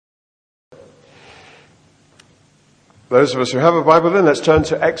Those of us who have a Bible then, let's turn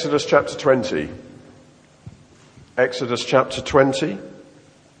to Exodus chapter 20. Exodus chapter 20.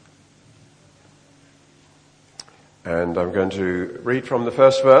 And I'm going to read from the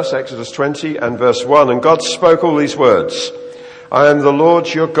first verse, Exodus 20 and verse 1. And God spoke all these words. I am the Lord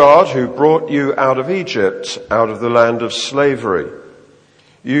your God who brought you out of Egypt, out of the land of slavery.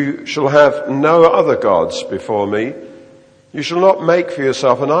 You shall have no other gods before me. You shall not make for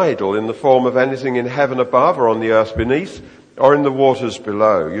yourself an idol in the form of anything in heaven above or on the earth beneath or in the waters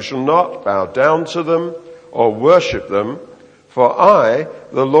below. You shall not bow down to them or worship them, for I,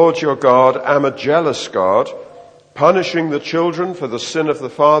 the Lord your God, am a jealous God, punishing the children for the sin of the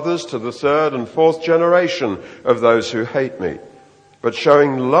fathers to the third and fourth generation of those who hate me, but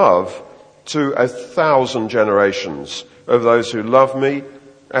showing love to 1,000 generations of those who love me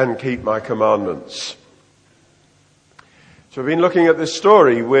and keep my commandments. So we've been looking at this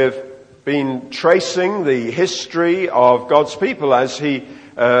story. We've been tracing the history of God's people as he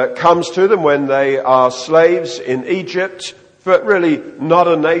comes to them when they are slaves in Egypt, but really not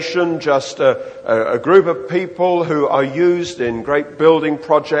a nation, just a group of people who are used in great building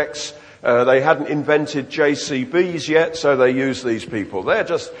projects. They hadn't invented JCBs yet, so they use these people. They're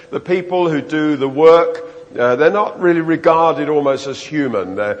just the people who do the work. They're not really regarded almost as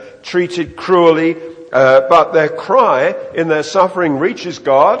human. They're treated cruelly. But their cry in their suffering reaches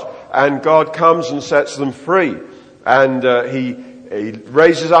God, and God comes and sets them free. And he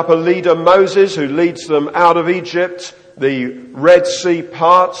raises up a leader, Moses, who leads them out of Egypt. The Red Sea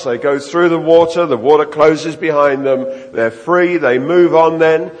parts, they go through the water closes behind them, they're free, they move on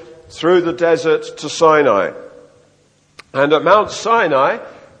then through the desert to Sinai. And at Mount Sinai,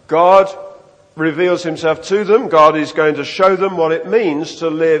 God reveals himself to them. God is going to show them what it means to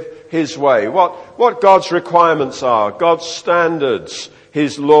live his way, what God's requirements are, God's standards,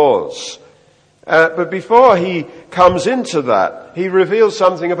 his laws. But before he comes into that, he reveals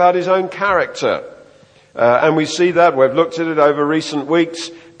something about his own character. And we see that, we've looked at it over recent weeks.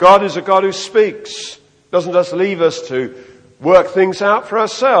 God is a God who speaks, doesn't just leave us to work things out for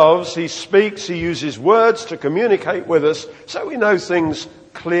ourselves. He speaks, he uses words to communicate with us so we know things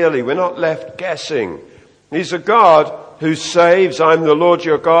clearly. We're not left guessing. He's a God who saves. I'm the Lord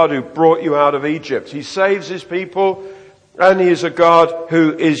your God who brought you out of Egypt. He saves his people, and he is a God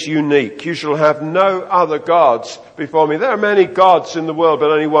who is unique. You shall have no other gods before me. There are many gods in the world,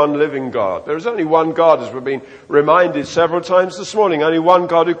 but only one living God. There is only one God, as we've been reminded several times this morning. Only one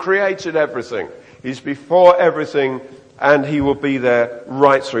God who created everything. He's before everything, and he will be there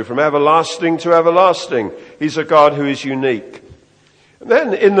right through, from everlasting to everlasting. He's a God who is unique. And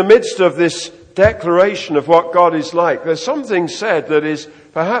then in the midst of this declaration of what God is like, there's something said that is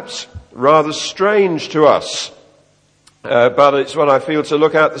perhaps rather strange to us. But it's what I feel to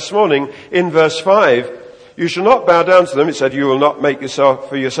look at this morning. In verse 5, you shall not bow down to them. It said you will not make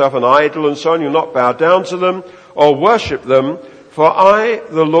for yourself an idol and so on. You'll not bow down to them or worship them. For I,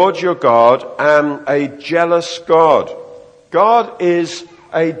 the Lord your God, am a jealous God. God is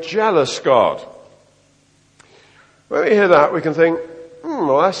a jealous God. When we hear that, we can think,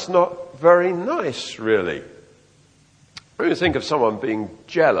 well, that's not very nice, really. When we think of someone being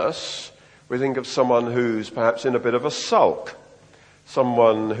jealous, we think of someone who's perhaps in a bit of a sulk,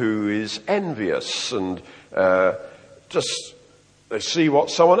 someone who is envious and just they see what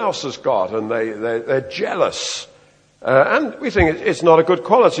someone else has got and they're jealous. And we think it's not a good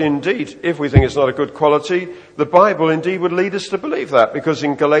quality indeed. If we think it's not a good quality, the Bible indeed would lead us to believe that, because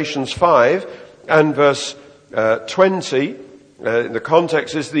in Galatians 5 and verse 20, the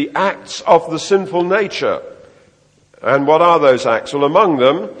context is the acts of the sinful nature. And what are those acts? Well, among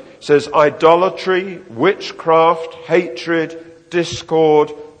them it says idolatry, witchcraft, hatred,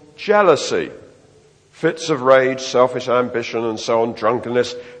 discord, jealousy, fits of rage, selfish ambition, and so on,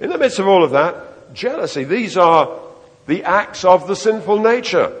 drunkenness. In the midst of all of that, jealousy. These are the acts of the sinful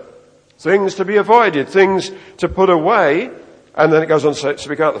nature. Things to be avoided, things to put away. And then it goes on to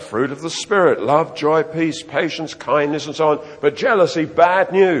speak out the fruit of the Spirit: love, joy, peace, patience, kindness, and so on. But jealousy,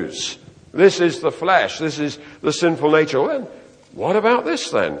 bad news. This is the flesh. This is the sinful nature. Well, what about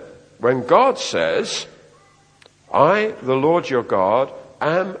this then? When God says, I, the Lord your God,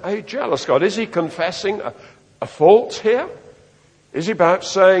 am a jealous God. Is he confessing a fault here? Is he perhaps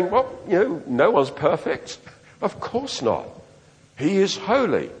saying, well, no one's perfect? Of course not. He is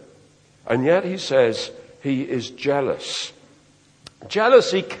holy. And yet he says he is jealous.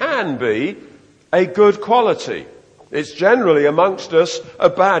 Jealousy can be a good quality. It's generally amongst us a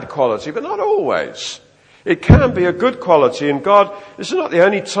bad quality, but not always. It can be a good quality, and God, this is not the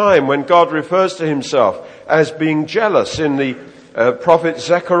only time when God refers to himself as being jealous. In the prophet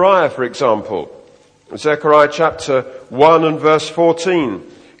Zechariah, for example, Zechariah chapter 1 and verse 14.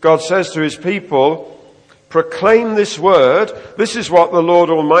 God says to his people, proclaim this word. This is what the Lord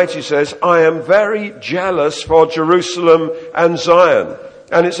Almighty says. I am very jealous for Jerusalem and Zion.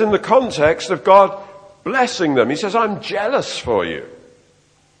 And it's in the context of God blessing them. He says, I'm jealous for you.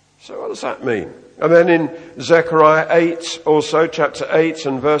 So what does that mean? And then in Zechariah 8, also chapter 8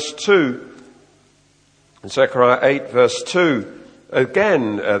 and verse 2. In Zechariah 8 verse 2,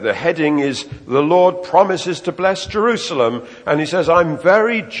 again, the heading is, the Lord promises to bless Jerusalem. And he says, I'm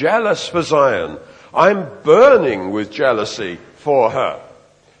very jealous for Zion. I'm burning with jealousy for her.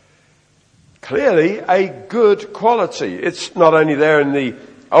 Clearly a good quality. It's not only there in the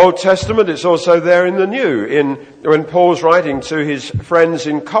Old Testament, it's also there in the New. When Paul's writing to his friends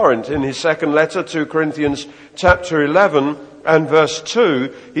in Corinth, in his second letter, 2 Corinthians chapter 11 and verse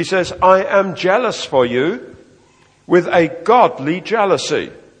 2, he says, I am jealous for you with a godly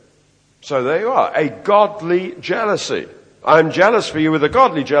jealousy. So there you are, a godly jealousy. I am jealous for you with a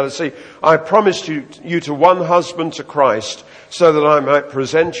godly jealousy. I promised you to one husband, to Christ, so that I might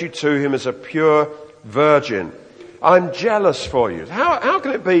present you to him as a pure virgin. I'm jealous for you. How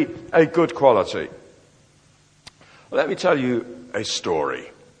can it be a good quality? Well, let me tell you a story.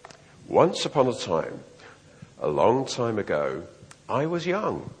 Once upon a time, a long time ago, I was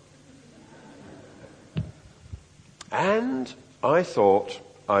young. And I thought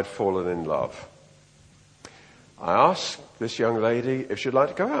I'd fallen in love. I asked this young lady if she'd like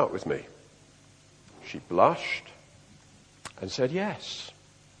to go out with me. She blushed and said yes.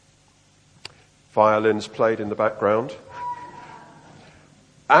 Violins played in the background.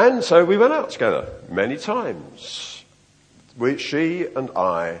 And so we went out together many times. She and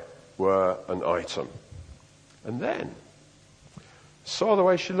I were an item. And then saw the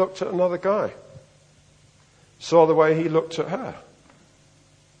way she looked at another guy. Saw the way he looked at her.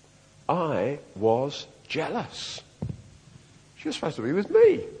 I was jealous. She was supposed to be with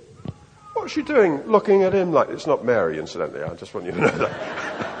me. What's she doing looking at him like... It's not Mary, incidentally. I just want you to know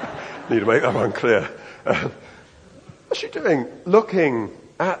that. Need to make that one clear. What's she doing looking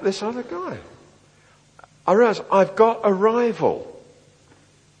at this other guy? I realized I've got a rival.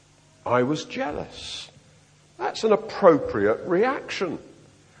 I was jealous. That's an appropriate reaction.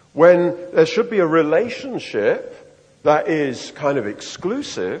 When there should be a relationship that is kind of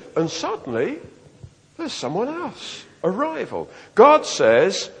exclusive, and suddenly there's someone else, a rival. God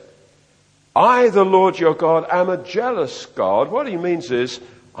says, I, the Lord your God, am a jealous God. What he means is,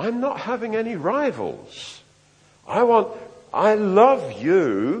 I'm not having any rivals. I love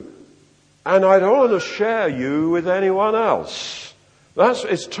you, and I don't want to share you with anyone else.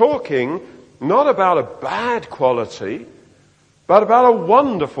 It's talking not about a bad quality, but about a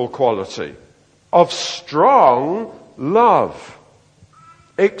wonderful quality of strong love,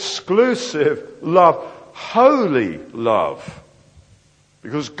 exclusive love, holy love.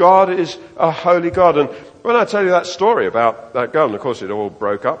 Because God is a holy God. And when I tell you that story about that girl, and of course it all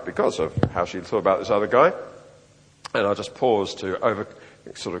broke up because of how she thought about this other guy, and I just paused to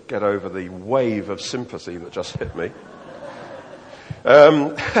get over the wave of sympathy that just hit me.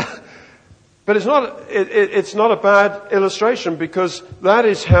 But it's not a bad illustration, because that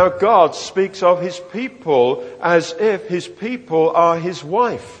is how God speaks of his people, as if his people are his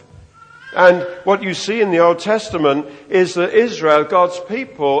wife. And what you see in the Old Testament is that Israel, God's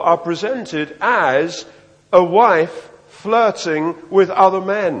people, are presented as a wife flirting with other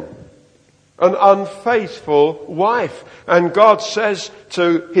men. An unfaithful wife. And God says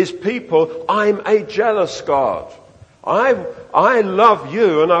to his people, I'm a jealous God. I love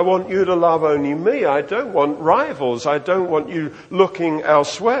you, and I want you to love only me. I don't want rivals. I don't want you looking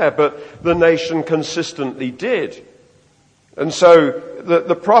elsewhere. But the nation consistently did. And so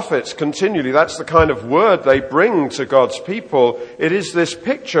the prophets continually, that's the kind of word they bring to God's people. It is this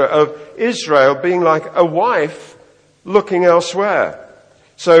picture of Israel being like a wife looking elsewhere.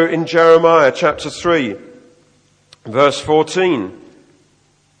 So in Jeremiah chapter 3, verse 14,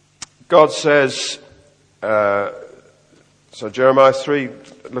 God says, so Jeremiah 3,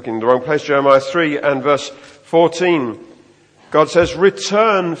 looking in the wrong place, Jeremiah 3 and verse 14, God says,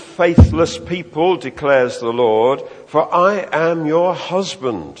 return, faithless people, declares the Lord, for I am your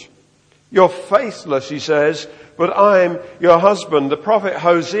husband. You're faithless, he says, but I'm your husband. The prophet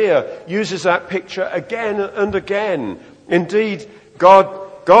Hosea uses that picture again and again. Indeed, God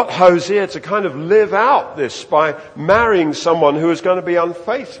got Hosea to kind of live out this by marrying someone who was going to be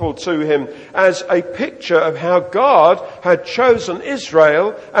unfaithful to him, as a picture of how God had chosen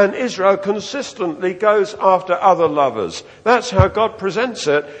Israel, and Israel consistently goes after other lovers. That's how God presents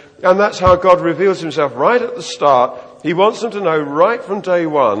it, and that's how God reveals himself right at the start. He wants them to know right from day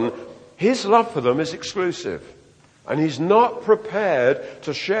one, His love for them is exclusive. And he's not prepared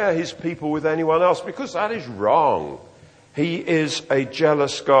to share his people with anyone else because that is wrong. He is a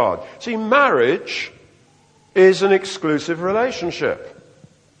jealous God. See, marriage is an exclusive relationship.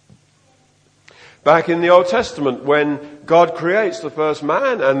 Back in the Old Testament, when God creates the first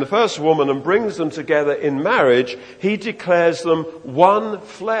man and the first woman and brings them together in marriage, he declares them one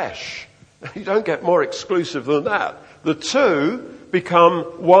flesh. You don't get more exclusive than that. The two become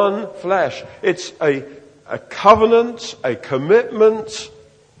one flesh. It's a covenant, a commitment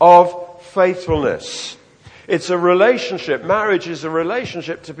of faithfulness. It's a relationship. Marriage is a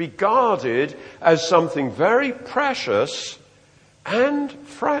relationship to be guarded as something very precious and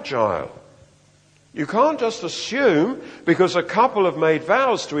fragile. You can't just assume because a couple have made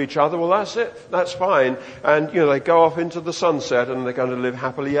vows to each other, well, that's it, that's fine. And, they go off into the sunset and they're going to live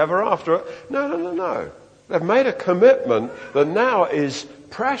happily ever after. No. They've made a commitment that now is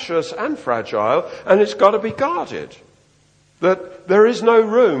precious and fragile, and it's got to be guarded. That there is no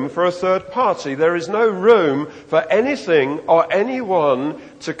room for a third party. There is no room for anything or anyone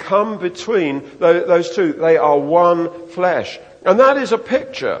to come between those two. They are one flesh. And that is a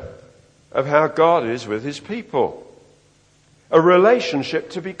picture of how God is with his people. A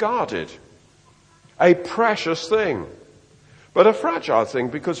relationship to be guarded. A precious thing. But a fragile thing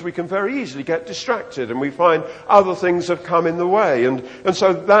because we can very easily get distracted and we find other things have come in the way. And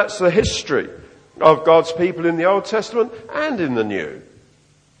so that's the history of God's people in the Old Testament and in the New.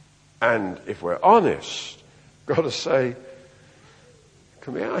 And if we're honest, got to say, it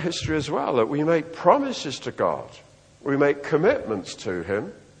can be our history as well, that we make promises to God. We make commitments to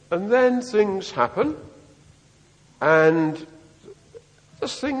him. And then things happen, and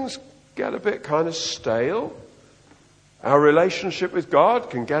things get a bit kind of stale. Our relationship with God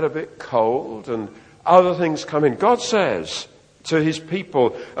can get a bit cold, and other things come in. God says to his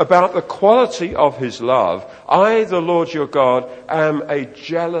people about the quality of his love, I, the Lord your God, am a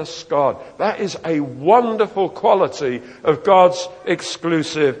jealous God. That is a wonderful quality of God's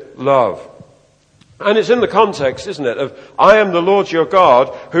exclusive love. And it's in the context, isn't it, of I am the Lord your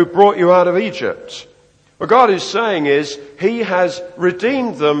God who brought you out of Egypt. What God is saying is he has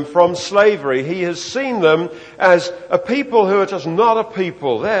redeemed them from slavery. He has seen them as a people who are just not a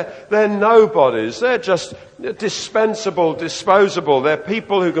people. They're nobodies. They're just dispensable, disposable. They're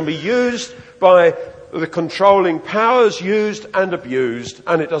people who can be used by the controlling powers, used and abused.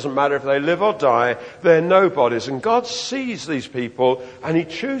 And it doesn't matter if they live or die. They're nobodies. And God sees these people and he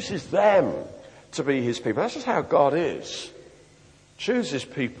chooses them to be his people. That's just how God is. Chooses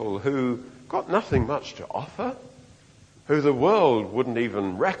people who got nothing much to offer, who the world wouldn't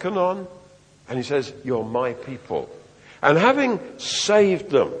even reckon on. And he says, you're my people. And having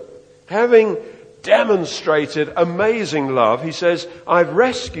saved them, having demonstrated amazing love, he says, I've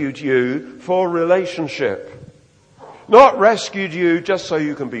rescued you for relationship. Not rescued you just so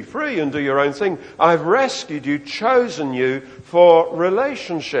you can be free and do your own thing. I've rescued you, chosen you for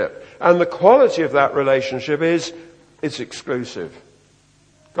relationship. And the quality of that relationship is, it's exclusive.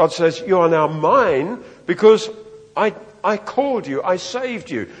 God says, you are now mine because I called you, I saved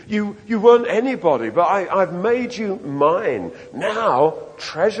you. You weren't anybody, but I've made you mine. Now,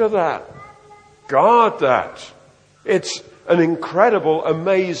 treasure that. Guard that. It's an incredible,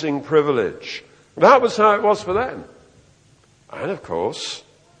 amazing privilege. That was how it was for them. And of course,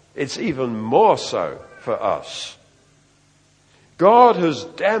 it's even more so for us. God has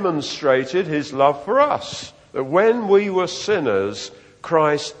demonstrated his love for us. That when we were sinners,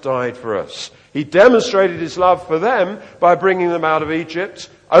 Christ died for us. He demonstrated his love for them by bringing them out of Egypt,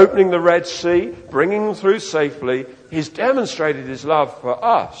 opening the Red Sea, bringing them through safely. He's demonstrated his love for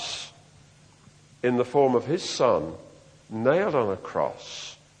us in the form of his Son, nailed on a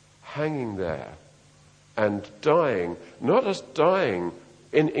cross, hanging there and dying, not just dying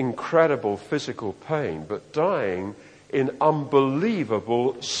in incredible physical pain, but dying in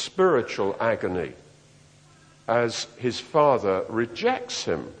unbelievable spiritual agony as his Father rejects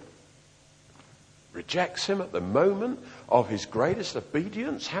him. Rejects him at the moment of his greatest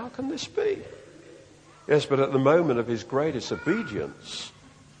obedience? How can this be? Yes, but at the moment of his greatest obedience,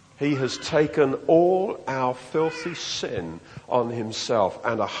 he has taken all our filthy sin on himself,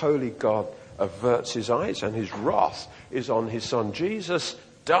 and a holy God averts his eyes, and his wrath is on his Son. Jesus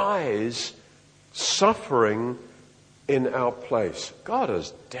dies suffering in our place. God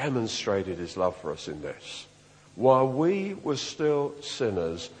has demonstrated his love for us in this. While we were still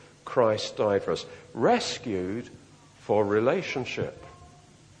sinners, Christ died for us. Rescued for relationship.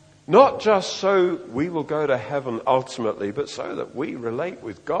 Not just so we will go to heaven ultimately, but so that we relate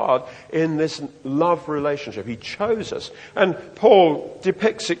with God in this love relationship. He chose us. And Paul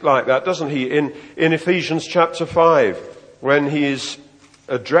depicts it like that, doesn't he, in Ephesians chapter 5, when he is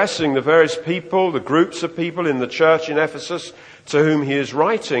addressing the various people, the groups of people in the church in Ephesus to whom he is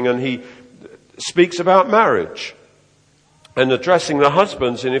writing, and he speaks about marriage. And addressing the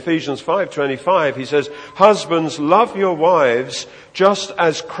husbands in Ephesians 5:25, he says, "Husbands, love your wives just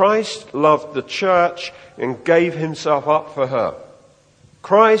as Christ loved the church and gave himself up for her."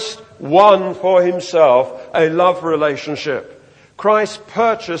 Christ won for himself a love relationship. Christ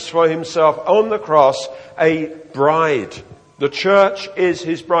purchased for himself on the cross a bride. The church is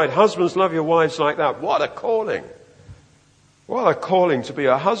his bride. Husbands, love your wives like that. What a calling. What a calling to be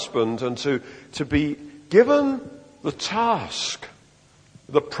a husband and to be given the task,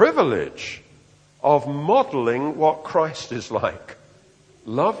 the privilege of modeling what Christ is like.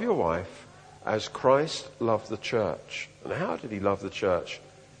 Love your wife as Christ loved the church. And how did he love the church?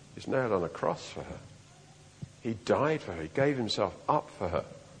 He's nailed on a cross for her. He died for her. He gave himself up for her.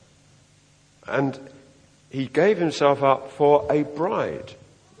 And he gave himself up for a bride.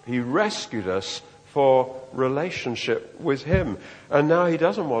 He rescued us for relationship with him. And now he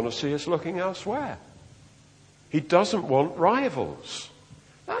doesn't want to see us looking elsewhere. He doesn't want rivals.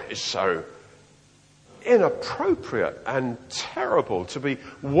 That is so inappropriate and terrible, to be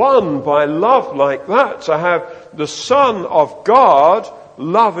won by love like that, to have the Son of God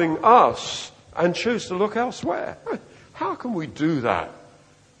loving us and choose to look elsewhere. How can we do that?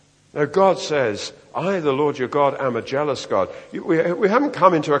 Now God says, "I, the Lord your God, am a jealous God." We haven't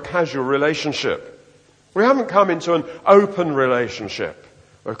come into a casual relationship. We haven't come into an open relationship.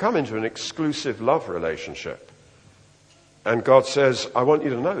 We've come into an exclusive love relationship. And God says, "I want you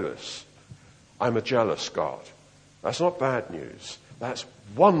to know this. I'm a jealous God." That's not bad news. That's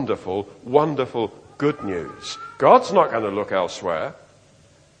wonderful, wonderful good news. God's not going to look elsewhere,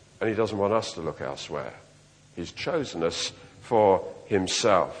 and he doesn't want us to look elsewhere. He's chosen us for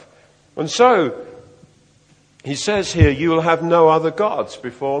himself. And so, he says here, "You will have no other gods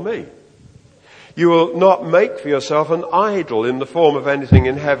before me. You will not make for yourself an idol in the form of anything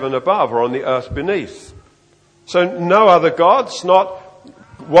in heaven above or on the earth beneath." So no other gods, not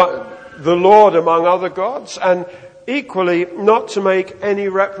the Lord among other gods, and equally not to make any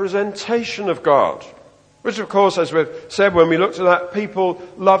representation of God. Which, of course, as we've said when we looked at that, people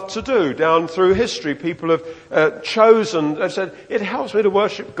love to do down through history. People have chosen, they've said, it helps me to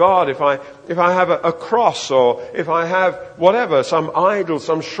worship God if I have a cross, or if I have whatever, some idol,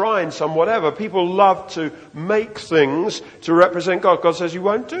 some shrine, some whatever. People love to make things to represent God. God says you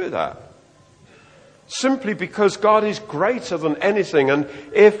won't do that. Simply because God is greater than anything. And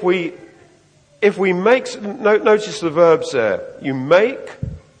if we make, notice the verbs there. You make,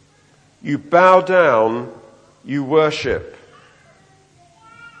 you bow down, you worship.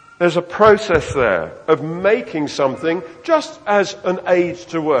 There's a process there of making something just as an aid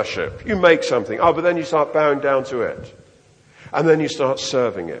to worship. You make something, but then you start bowing down to it. And then you start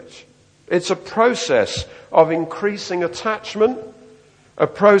serving it. It's a process of increasing attachment, a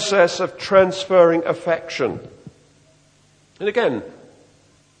process of transferring affection. And again,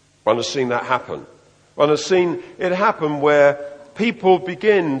 one has seen that happen. One has seen it happen where people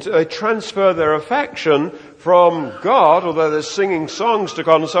they transfer their affection from God, although they're singing songs to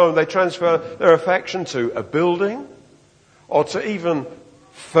God and so on, they transfer their affection to a building, or to even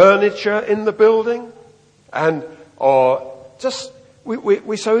furniture in the building, or just,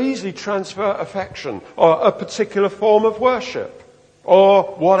 we so easily transfer affection, or a particular form of worship, or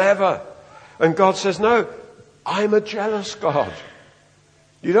whatever. And God says, no, I'm a jealous God.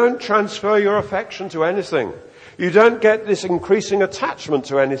 You don't transfer your affection to anything. You don't get this increasing attachment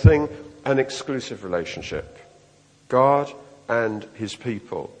to anything, an exclusive relationship. God and his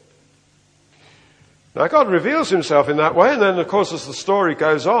people. Now God reveals himself in that way, and then of course as the story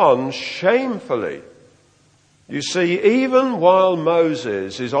goes on, shamefully, you see, even while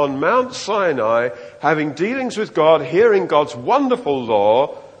Moses is on Mount Sinai having dealings with God, hearing God's wonderful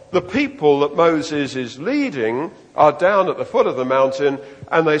law, the people that Moses is leading are down at the foot of the mountain,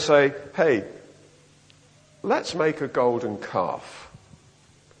 and they say, hey, let's make a golden calf.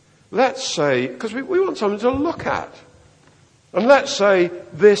 Let's say, because we want something to look at. And let's say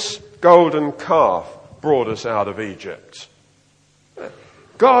this golden calf brought us out of Egypt.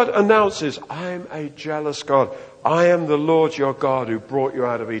 God announces, I'm a jealous God. I am the Lord your God who brought you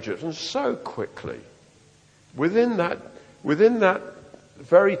out of Egypt. And so quickly, within that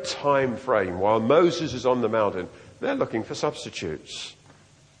very time frame, while Moses is on the mountain, they're looking for substitutes.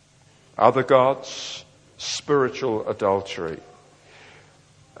 Other gods, spiritual adultery.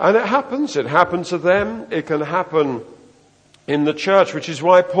 And it happens. It happened to them. It can happen in the church, which is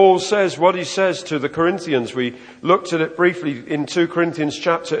why Paul says what he says to the Corinthians. We looked at it briefly in 2 Corinthians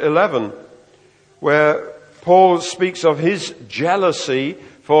chapter 11, where Paul speaks of his jealousy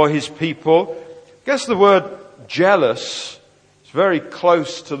for his people. I guess the word jealous is very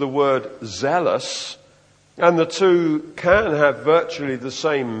close to the word zealous, and the two can have virtually the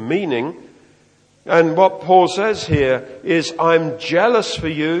same meaning. And what Paul says here is, I'm jealous for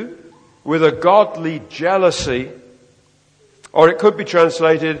you with a godly jealousy. Or it could be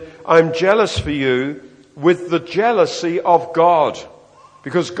translated, I'm jealous for you with the jealousy of God.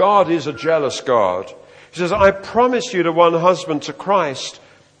 Because God is a jealous God. He says, I promise you to one husband, to Christ,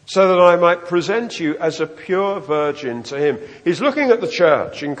 so that I might present you as a pure virgin to him. He's looking at the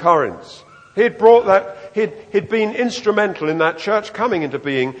church in Corinth. He'd been instrumental in that church coming into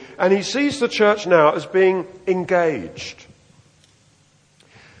being, and he sees the church now as being engaged.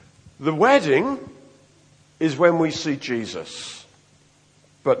 The wedding is when we see Jesus.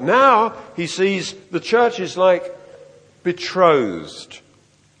 But now he sees the church is like betrothed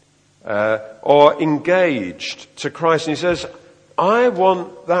or engaged to Christ. And he says, I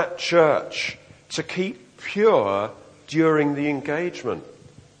want that church to keep pure during the engagement.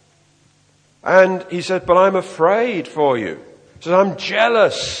 And he said, but I'm afraid for you. He said, I'm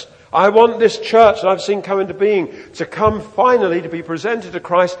jealous. I want this church that I've seen come into being to come finally to be presented to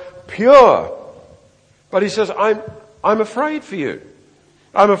Christ pure. But he says, I'm afraid for you.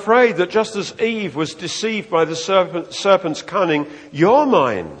 I'm afraid that just as Eve was deceived by the serpent's cunning, your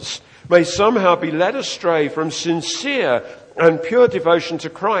minds may somehow be led astray from sincere and pure devotion to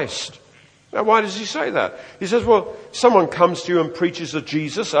Christ. Now, why does he say that? He says, well, someone comes to you and preaches a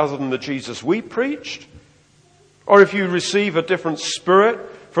Jesus other than the Jesus we preached. Or if you receive a different spirit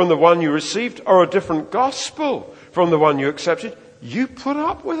from the one you received, or a different gospel from the one you accepted, you put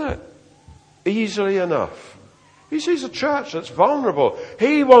up with it easily enough. He sees a church that's vulnerable.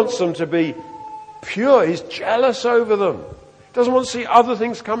 He wants them to be pure. He's jealous over them. Doesn't want to see other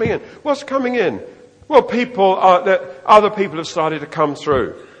things coming in. What's coming in? Well, other people have started to come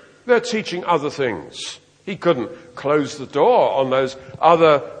through. They're teaching other things. He couldn't close the door on those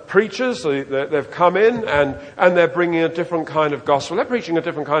other preachers. They've come in and they're bringing a different kind of gospel. They're preaching a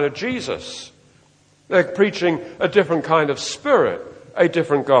different kind of Jesus. They're preaching a different kind of spirit, a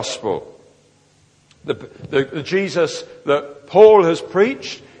different gospel. The Jesus that Paul has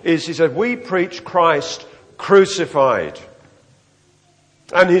preached is, he said, we preach Christ crucified.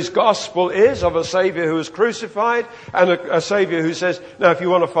 And his gospel is of a Saviour who is crucified and a Saviour who says, now if you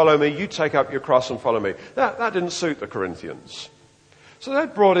want to follow me, you take up your cross and follow me. That didn't suit the Corinthians. So they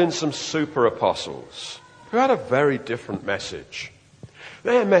brought in some super apostles who had a very different message.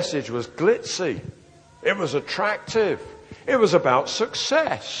 Their message was glitzy. It was attractive. It was about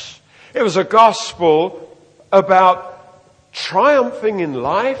success. It was a gospel about triumphing in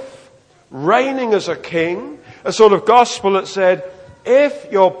life, reigning as a king, a sort of gospel that said, if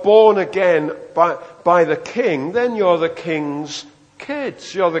you're born again by the king, then you're the king's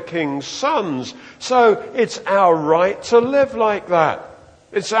kids. You're the king's sons. So it's our right to live like that.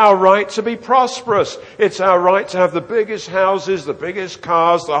 It's our right to be prosperous. It's our right to have the biggest houses, the biggest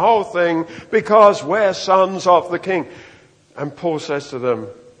cars, the whole thing, because we're sons of the king. And Paul says to them,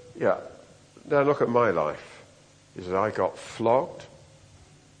 yeah, now look at my life. He said, I got flogged.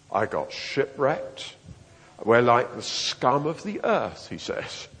 I got shipwrecked. We're like the scum of the earth, he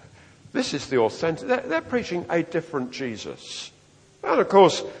says. This is the authentic. They're preaching a different Jesus. And of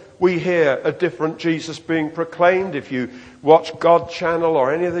course, we hear a different Jesus being proclaimed. If you watch God Channel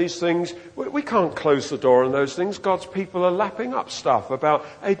or any of these things, we can't close the door on those things. God's people are lapping up stuff about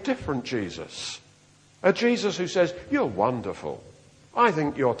a different Jesus. A Jesus who says, you're wonderful. I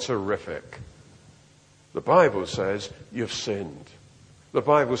think you're terrific. The Bible says you've sinned. The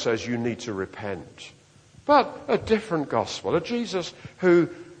Bible says you need to repent. But a different gospel, a Jesus who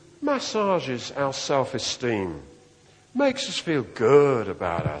massages our self-esteem, makes us feel good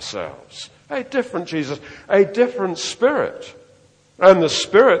about ourselves. A different Jesus, a different spirit. And the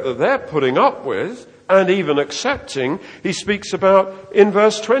spirit that they're putting up with and even accepting, he speaks about in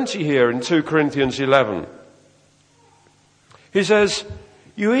verse 20 here in 2 Corinthians 11. He says,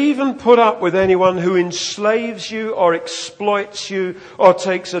 you even put up with anyone who enslaves you or exploits you or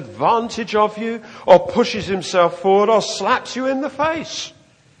takes advantage of you or pushes himself forward or slaps you in the face.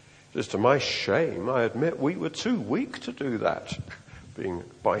 Just to my shame, I admit we were too weak to do that. Being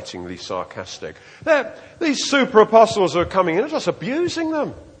bitingly sarcastic. These super apostles are coming in and just abusing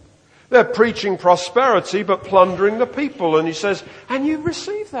them. They're preaching prosperity but plundering the people. And he says, and you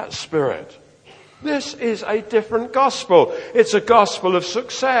receive that spirit. This is a different gospel. It's a gospel of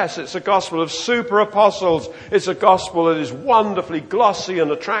success. It's a gospel of super apostles. It's a gospel that is wonderfully glossy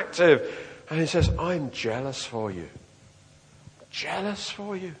and attractive. And he says, I'm jealous for you. Jealous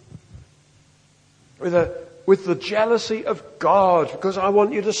for you. With the jealousy of God, because I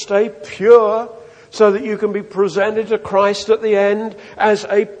want you to stay pure so that you can be presented to Christ at the end as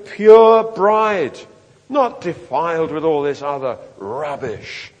a pure bride, not defiled with all this other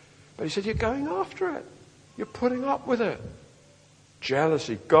rubbish. But he said, you're going after it. You're putting up with it.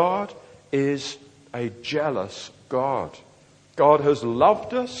 Jealousy. God is a jealous God. God has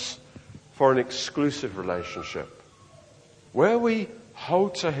loved us for an exclusive relationship, where we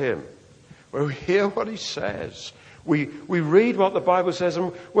hold to him, where we hear what he says. We read what the Bible says,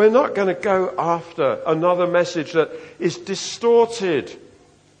 and we're not going to go after another message that is distorted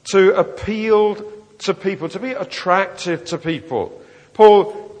to appeal to people, to be attractive to people.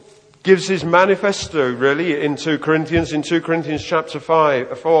 Paul gives his manifesto really in 2 Corinthians chapter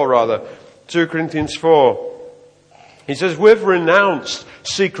 2 Corinthians 4. He says, we've renounced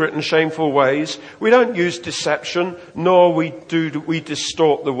secret and shameful ways. We don't use deception, nor we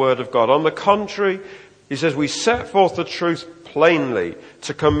distort the word of God. On the contrary, he says, we set forth the truth plainly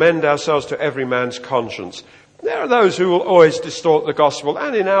to commend ourselves to every man's conscience. There are those who will always distort the gospel.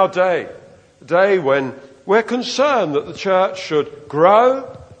 And in our day, a day when we're concerned that the church should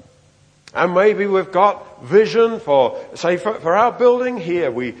grow, and maybe we've got vision for our building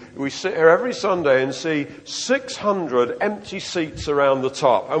here. We sit here every Sunday and see 600 empty seats around the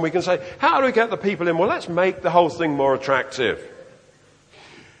top. And we can say, how do we get the people in? Well, let's make the whole thing more attractive.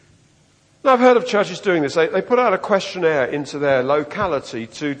 Now, I've heard of churches doing this. They put out a questionnaire into their locality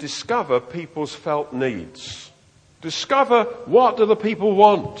to discover people's felt needs. Discover, what do the people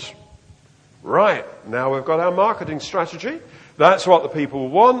want? Right, now we've got our marketing strategy. That's what the people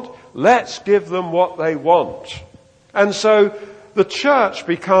want. Let's give them what they want. And so the church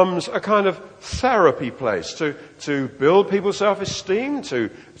becomes a kind of therapy place to build people's self-esteem, to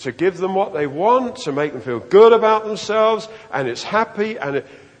give them what they want, to make them feel good about themselves, and it's happy.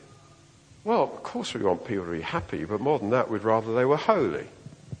 Well, of course we want people to be happy, but more than that, we'd rather they were holy,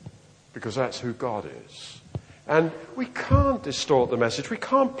 because that's who God is. And we can't distort the message. We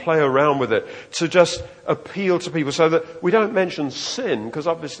can't play around with it to just appeal to people so that we don't mention sin, because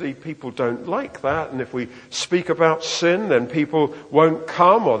obviously people don't like that. And if we speak about sin, then people won't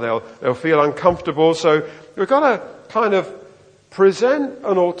come, or they'll feel uncomfortable. So we've got to kind of present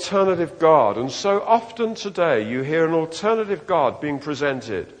an alternative God. And so often today you hear an alternative God being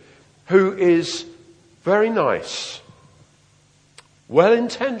presented who is very nice,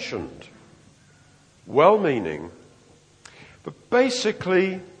 well-intentioned, well-meaning, but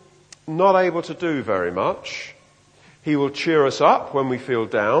basically not able to do very much. He will cheer us up when we feel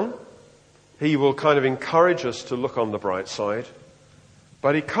down. He will kind of encourage us to look on the bright side.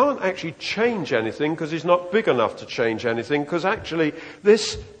 But he can't actually change anything, because he's not big enough to change anything, because actually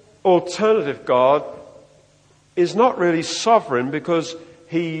this alternative God is not really sovereign, because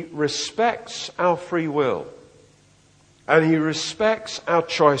he respects our free will and he respects our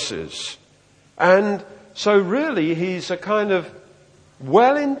choices. And so really he's a kind of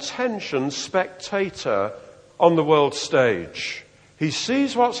well-intentioned spectator on the world stage. He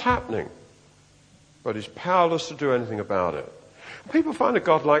sees what's happening, but he's powerless to do anything about it. People find a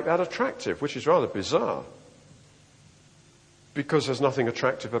God like that attractive, which is rather bizarre, because there's nothing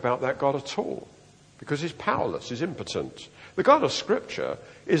attractive about that God at all, because he's powerless, he's impotent. The God of Scripture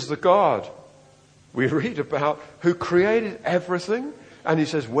is the God we read about who created everything. And he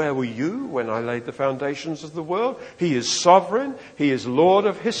says, where were you when I laid the foundations of the world? He is sovereign. He is Lord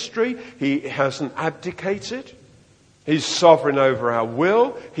of history. He hasn't abdicated. He's sovereign over our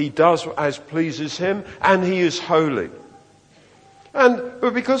will. He does as pleases him. And he is holy.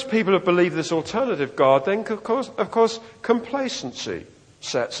 But because people have believed this alternative God, then of course, complacency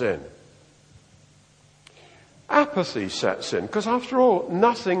sets in. Apathy sets in. Because after all,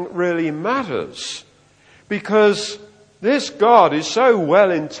 nothing really matters. Because this God is so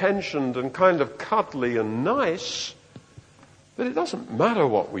well-intentioned and kind of cuddly and nice that it doesn't matter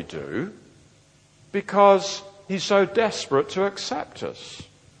what we do, because he's so desperate to accept us.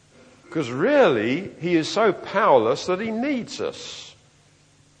 Because really, he is so powerless that he needs us.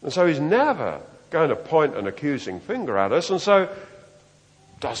 And so he's never going to point an accusing finger at us, and so it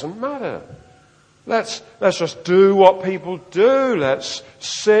doesn't matter. Let's just do what people do. Let's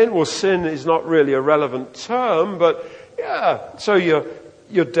sin. Well, sin is not really a relevant term, but yeah, so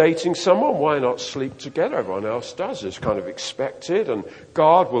you're dating someone, why not sleep together? Everyone else does. It's kind of expected, and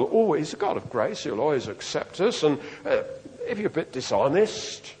God will always, he's a God of grace, he'll always accept us. And if you're a bit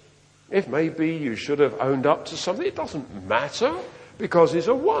dishonest, If maybe you should have owned up to something, it doesn't matter, because he's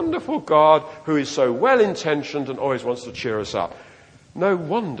a wonderful God who is so well-intentioned and always wants to cheer us up. No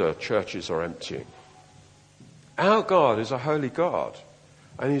wonder churches are emptying. Our God is a holy God,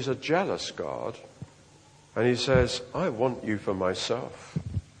 and he's a jealous God, and he says, I want you for myself.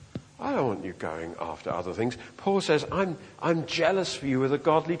 I don't want you going after other things. Paul says, I'm jealous for you with a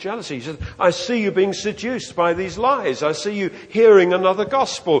godly jealousy. He says, I see you being seduced by these lies. I see you hearing another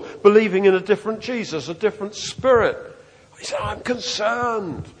gospel, believing in a different Jesus, a different spirit. He said, I'm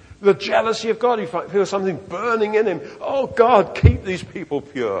concerned. The jealousy of God. He feels something burning in him. Oh God, keep these people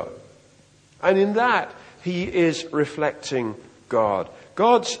pure. And in that, he is reflecting God.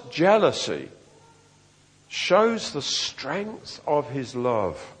 God's jealousy shows the strength of his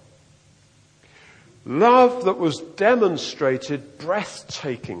love. Love that was demonstrated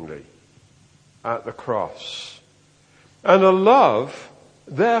breathtakingly at the cross. And a love,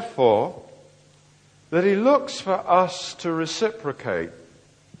 therefore, that he looks for us to reciprocate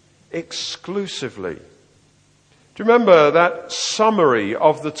exclusively. Do you remember that summary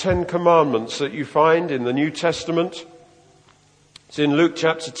of the Ten Commandments that you find in the New Testament? It's in Luke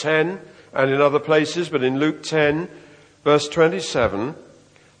chapter 10 and in other places, but in Luke 10, verse 27,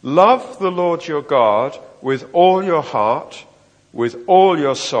 love the Lord your God with all your heart, with all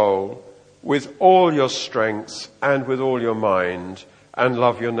your soul, with all your strength, and with all your mind, and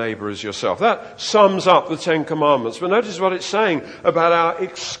love your neighbour as yourself. That sums up the Ten Commandments. But notice what it's saying about our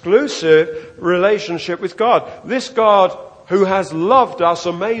exclusive relationship with God. This God who has loved us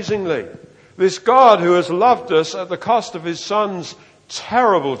amazingly. This God who has loved us at the cost of his Son's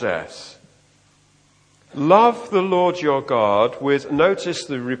terrible death. Love the Lord your God with, notice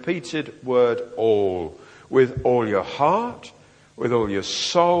the repeated word all, with all your heart, with all your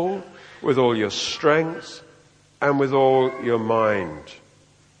soul, with all your strength, and with all your mind.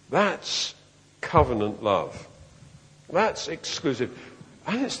 That's covenant love. That's exclusive.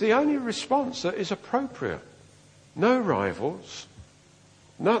 And it's the only response that is appropriate. No rivals.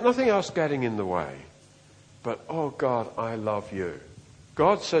 Nothing else getting in the way. But, oh God, I love you.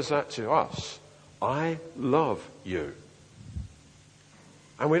 God says that to us. I love you.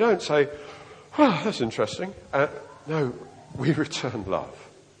 And we don't say, oh, that's interesting. No, we return love.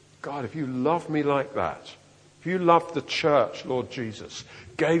 God, if you love me like that, if you love the church, Lord Jesus,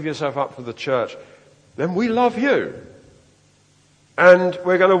 gave yourself up for the church, then we love you. And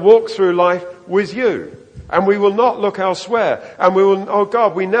we're going to walk through life with you. And we will not look elsewhere. And we will, oh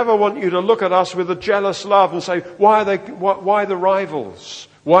God, we never want you to look at us with a jealous love and say, why the rivals?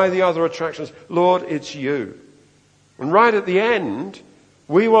 Why the other attractions? Lord, it's you. And right at the end,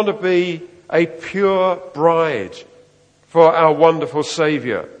 we want to be a pure bride for our wonderful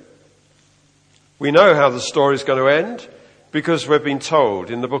Saviour. We know how the story is going to end because we've been told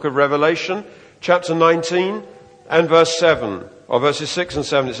in the book of Revelation, chapter 19 and verse 7, or verses 6 and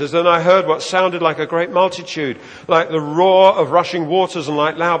 7. It says, then I heard what sounded like a great multitude, like the roar of rushing waters and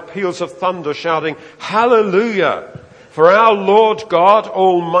like loud peals of thunder shouting, Hallelujah! For our Lord God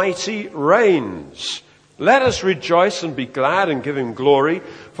Almighty reigns. Let us rejoice and be glad and give him glory,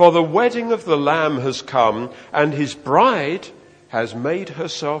 for the wedding of the Lamb has come, and his bride has made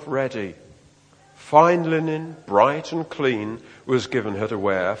herself ready. Fine linen, bright and clean, was given her to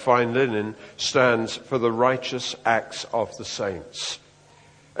wear. Fine linen stands for the righteous acts of the saints.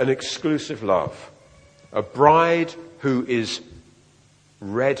 An exclusive love. A bride who is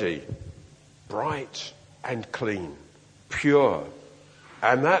ready, bright and clean. Pure.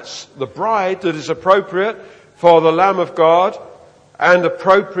 And that's the bride that is appropriate for the Lamb of God and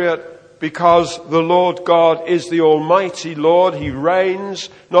appropriate because the Lord God is the Almighty Lord. He reigns,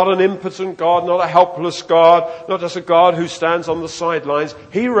 not an impotent God, not a helpless God, not just a God who stands on the sidelines.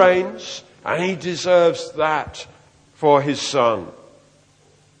 He reigns and he deserves that for his Son.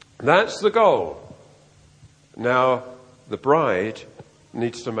 That's the goal. Now, the bride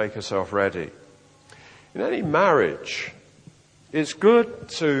needs to make herself ready. In any marriage, it's good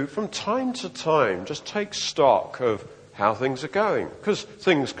to, from time to time, just take stock of how things are going, because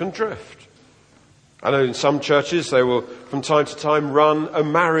things can drift. I know in some churches they will, from time to time, run a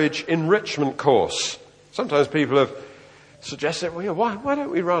marriage enrichment course. Sometimes people have suggested, well, why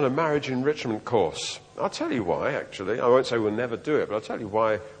don't we run a marriage enrichment course? I'll tell you why, actually. I won't say we'll never do it, but I'll tell you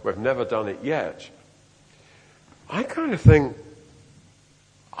why we've never done it yet. I kind of think,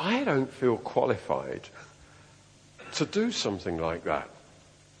 I don't feel qualified to do something like that.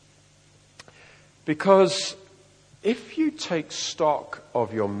 Because if you take stock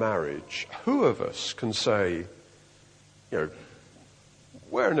of your marriage, who of us can say,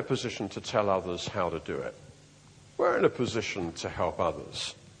 we're in a position to tell others how to do it. We're in a position to help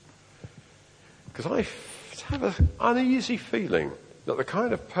others. Because I have an uneasy feeling that the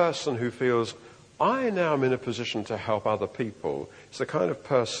kind of person who feels, I now am in a position to help other people, is the kind of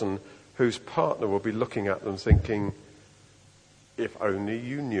person whose partner will be looking at them thinking, if only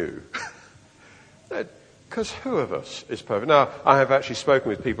you knew. Because who of us is perfect? Now, I have actually spoken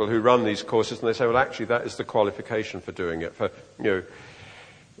with people who run these courses, and they say, well, actually, that is the qualification for doing it. For,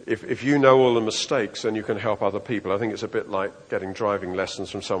 if you know all the mistakes, then you can help other people. I think it's a bit like getting driving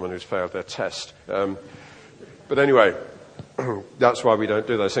lessons from someone who's failed their test. But anyway, that's why we don't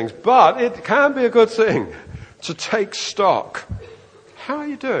do those things. But it can be a good thing to take stock. How are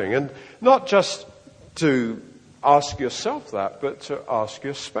you doing? And not just to ask yourself that, but to ask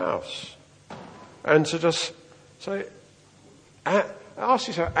your spouse. And to just say, ask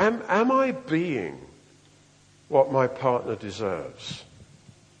yourself, am I being what my partner deserves?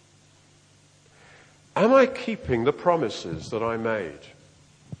 Am I keeping the promises that I made?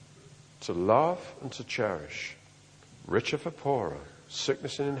 To love and to cherish, richer for poorer,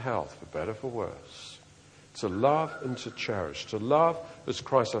 sickness and in health, for better for worse. To love and to cherish, to love as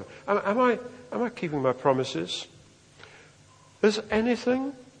Christ loved. Am I keeping my promises? Has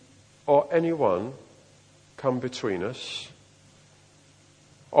anything or anyone come between us?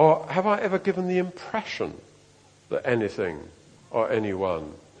 Or have I ever given the impression that anything or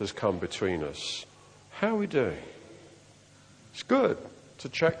anyone has come between us? How are we doing? It's good to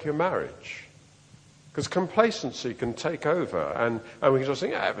check your marriage, because complacency can take over and we can just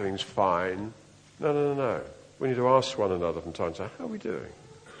think, everything's fine. No. We need to ask one another from time to time, how are we doing?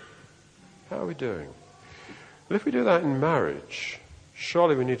 How are we doing? But if we do that in marriage,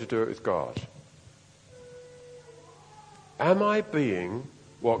 surely we need to do it with God. Am I being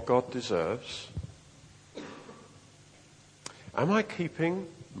what God deserves? Am I keeping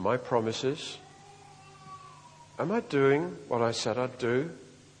my promises? Am I doing what I said I'd do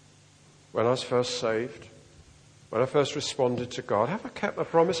when I was first saved? When I first responded to God? Have I kept my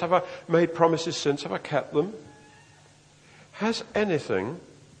promise? Have I made promises since? Have I kept them? Has anything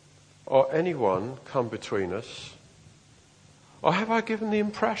or anyone come between us? Or have I given the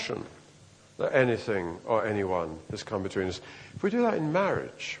impression that anything or anyone has come between us? If we do that in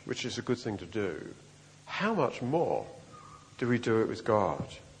marriage, which is a good thing to do, how much more do we do it with God?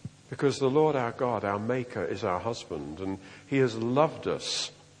 Because the Lord our God, our Maker, is our husband, and he has loved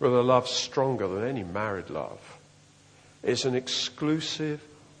us with a love stronger than any married love. It's an exclusive,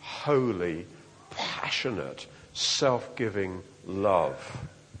 holy, passionate, self-giving love.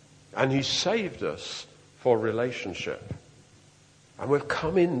 And he saved us for relationship. And we've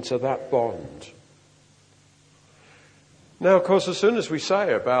come into that bond. Now, of course, as soon as we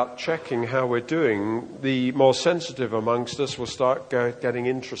say about checking how we're doing, the more sensitive amongst us will start getting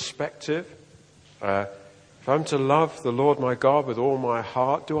introspective. If I'm to love the Lord my God with all my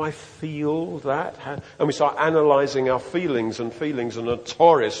heart, do I feel that? And we start analysing our feelings, and feelings are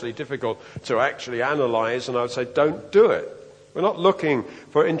notoriously difficult to actually analyse, and I would say don't do it. We're not looking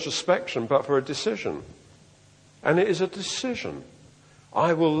for introspection, but for a decision. And it is a decision.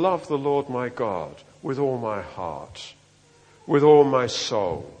 I will love the Lord my God with all my heart, with all my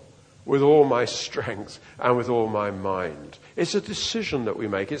soul, with all my strength, and with all my mind. It's a decision that we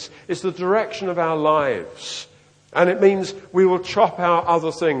make. It's the direction of our lives. And it means we will chop out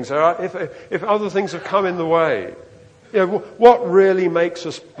other things. If other things have come in the way, what really makes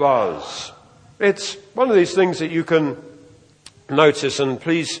us buzz? It's one of these things that you can notice, and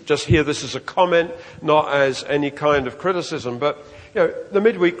please just hear this as a comment, not as any kind of criticism, but the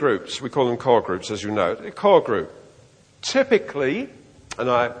midweek groups, we call them core groups, as you know. A core group, typically, and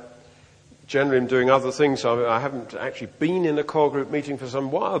I generally am doing other things, so I haven't actually been in a core group meeting for some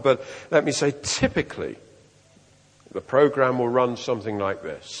while, but let me say typically, the program will run something like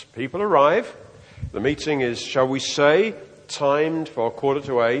this. People arrive, the meeting is, shall we say, timed for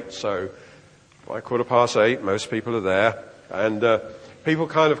 7:45, so by 8:15, most people are there, and people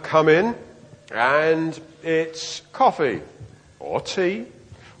kind of come in, and it's coffee, or tea,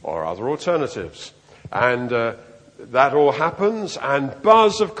 or other alternatives. And that all happens, and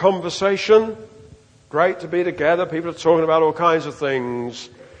buzz of conversation. Great to be together. People are talking about all kinds of things.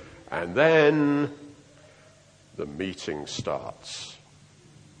 And then the meeting starts.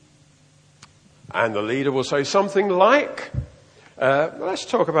 And the leader will say something like, let's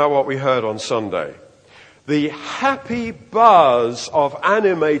talk about what we heard on Sunday. The happy buzz of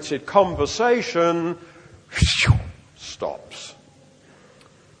animated conversation stops.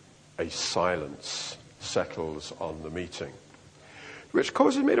 A silence settles on the meeting, which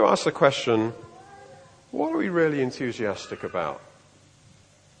causes me to ask the question, what are we really enthusiastic about?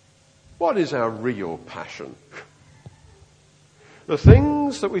 What is our real passion? the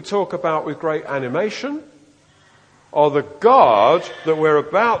things that we talk about with great animation, or the God that we're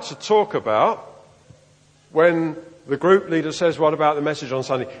about to talk about when the group leader says, what about the message on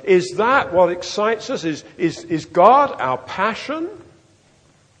Sunday? Is that what excites us? Is God our passion,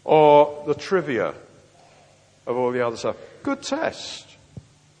 or the trivia of all the other stuff? Good test.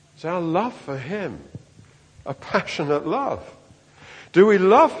 It's our love for him, a passionate love. Do we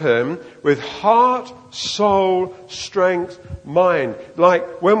love him with heart, soul, strength, mind?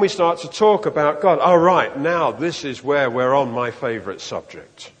 Like when we start to talk about God, all right, now this is where we're on my favourite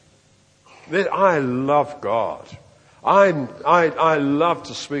subject. I love God. I love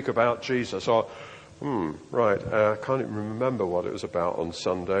to speak about Jesus. Or, I can't even remember what it was about on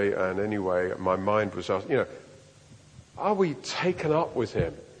Sunday. And anyway, my mind was, are we taken up with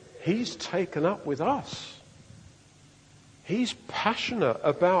him? He's taken up with us. He's passionate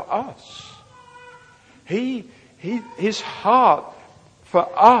about us. His heart for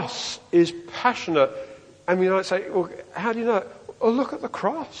us is passionate. And we might say, well, how do you know? Oh, look at the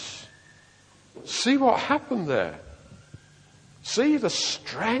cross. See what happened there. See the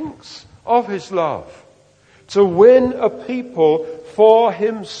strength of his love to win a people for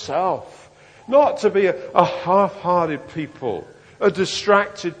himself. Not to be a half-hearted people, a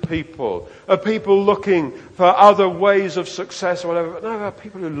distracted people, a people looking for other ways of success or whatever. But no,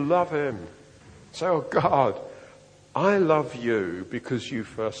 people who love him. Say, oh God, I love you because you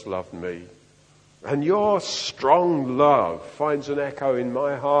first loved me. And your strong love finds an echo in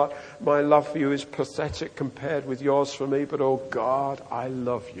my heart. My love for you is pathetic compared with yours for me, but oh God, I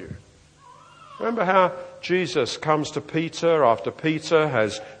love you. Remember how Jesus comes to Peter after Peter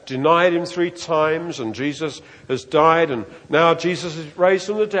has denied him 3 times and Jesus has died and now Jesus is raised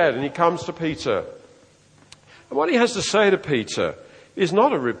from the dead and he comes to Peter. And what he has to say to Peter is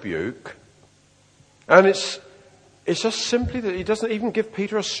not a rebuke. And it's just simply that he doesn't even give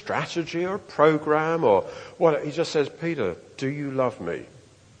Peter a strategy or a program or what. He just says, Peter, do you love me?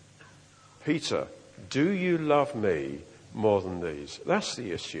 Peter, do you love me more than these? That's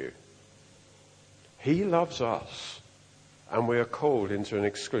the issue. He loves us and we are called into an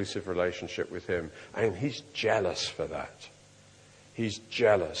exclusive relationship with him. And he's jealous for that. He's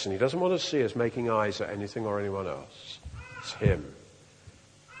jealous and he doesn't want to see us making eyes at anything or anyone else. It's him.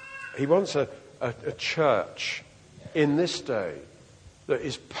 He wants a church in this day that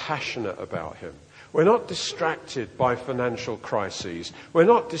is passionate about him. We're not distracted by financial crises. We're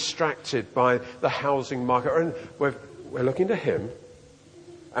not distracted by the housing market. We're looking to him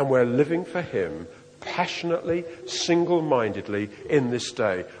and we're living for him passionately, single-mindedly in this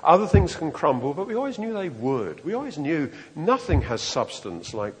day. Other things can crumble, but we always knew they would. We always knew nothing has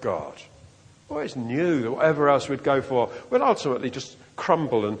substance like God. We always knew that whatever else we'd go for would ultimately just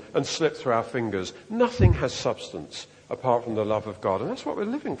crumble and slip through our fingers. Nothing has substance apart from the love of God, and that's what we're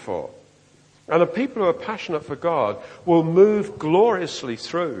living for. And the people who are passionate for God will move gloriously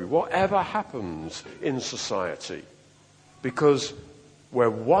through whatever happens in society because we're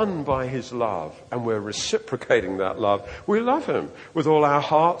won by his love and we're reciprocating that love. We love him with all our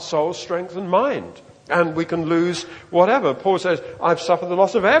heart, soul, strength and mind. And we can lose whatever. Paul says, I've suffered the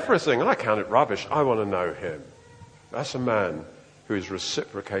loss of everything. I count it rubbish. I want to know him. That's a man who is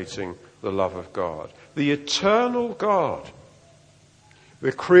reciprocating the love of God. The eternal God,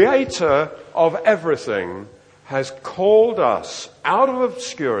 the creator of everything, has called us out of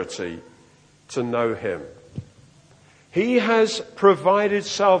obscurity to know him. He has provided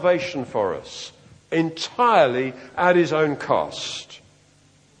salvation for us entirely at his own cost.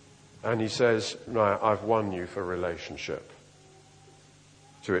 And he says, no, I've won you for relationship.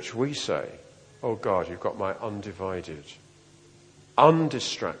 To which we say, oh God, you've got my undivided,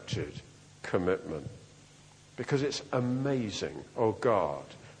 undistracted commitment. Because it's amazing, oh God,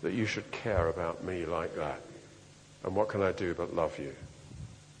 that you should care about me like that. And what can I do but love you?